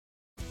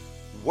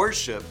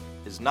Worship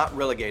is not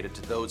relegated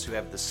to those who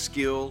have the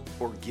skill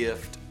or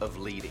gift of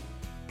leading,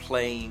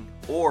 playing,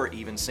 or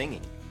even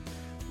singing.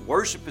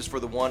 Worship is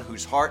for the one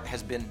whose heart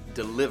has been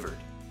delivered.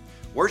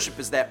 Worship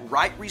is that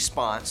right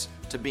response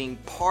to being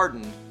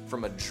pardoned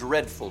from a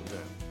dreadful doom.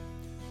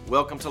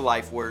 Welcome to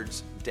Life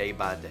Words Day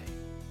by Day.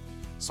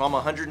 Psalm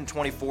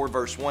 124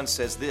 verse 1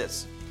 says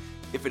this,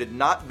 "If it had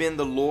not been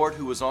the Lord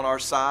who was on our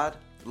side,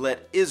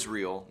 let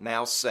Israel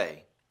now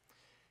say."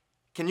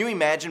 Can you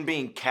imagine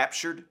being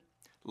captured,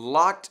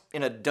 locked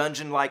in a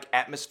dungeon-like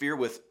atmosphere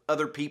with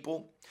other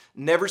people,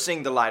 never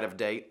seeing the light of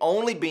day,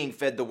 only being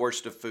fed the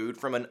worst of food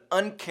from an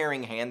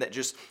uncaring hand that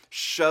just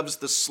shoves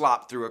the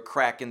slop through a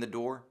crack in the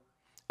door?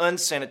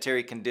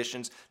 Unsanitary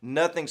conditions,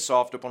 nothing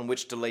soft upon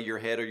which to lay your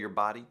head or your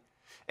body.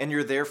 And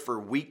you're there for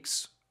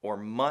weeks or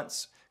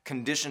months,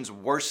 conditions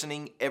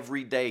worsening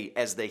every day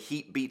as the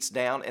heat beats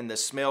down and the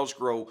smells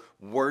grow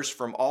worse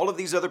from all of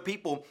these other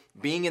people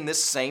being in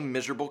this same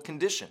miserable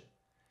condition.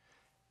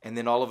 And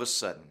then all of a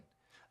sudden,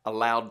 a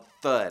loud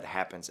thud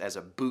happens as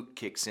a boot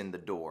kicks in the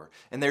door.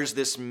 And there's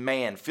this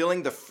man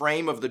filling the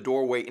frame of the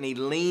doorway, and he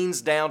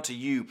leans down to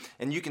you,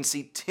 and you can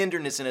see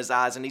tenderness in his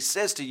eyes, and he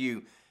says to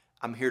you,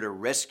 "I'm here to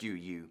rescue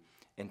you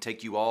and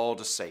take you all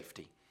to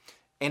safety."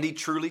 And he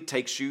truly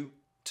takes you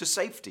to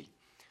safety.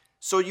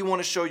 So you want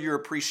to show your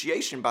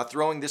appreciation by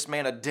throwing this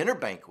man a dinner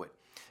banquet.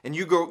 And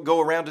you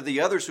go around to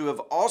the others who have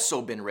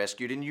also been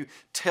rescued, and you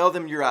tell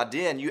them your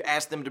idea, and you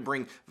ask them to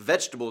bring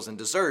vegetables and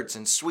desserts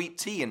and sweet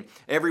tea, and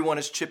everyone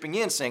is chipping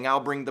in saying, "I'll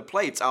bring the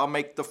plates, I'll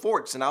make the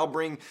forks, and I'll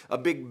bring a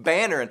big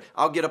banner, and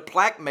I'll get a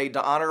plaque made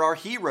to honor our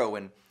hero."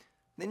 And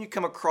then you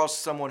come across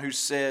someone who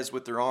says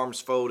with their arms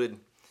folded,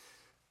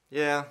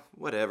 "Yeah,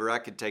 whatever, I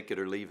could take it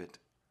or leave it."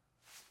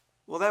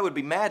 Well, that would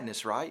be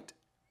madness, right?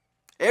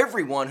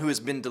 Everyone who has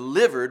been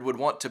delivered would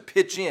want to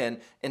pitch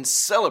in and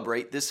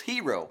celebrate this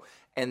hero.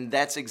 And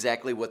that's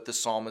exactly what the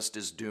psalmist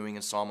is doing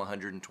in Psalm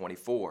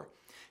 124.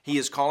 He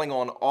is calling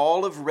on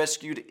all of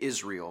rescued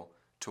Israel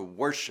to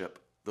worship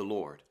the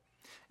Lord.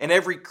 And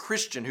every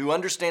Christian who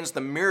understands the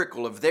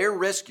miracle of their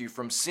rescue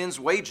from sin's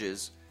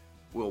wages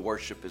will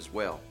worship as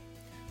well.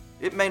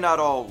 It may not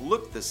all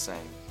look the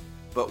same,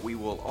 but we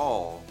will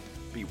all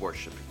be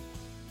worshiping.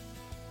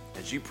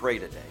 As you pray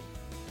today,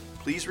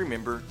 please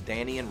remember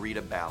Danny and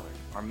Rita Ballard,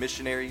 our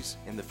missionaries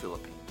in the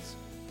Philippines.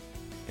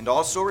 And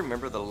also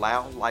remember the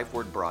Lao Life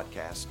Word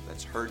broadcast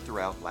that's heard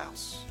throughout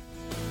Laos.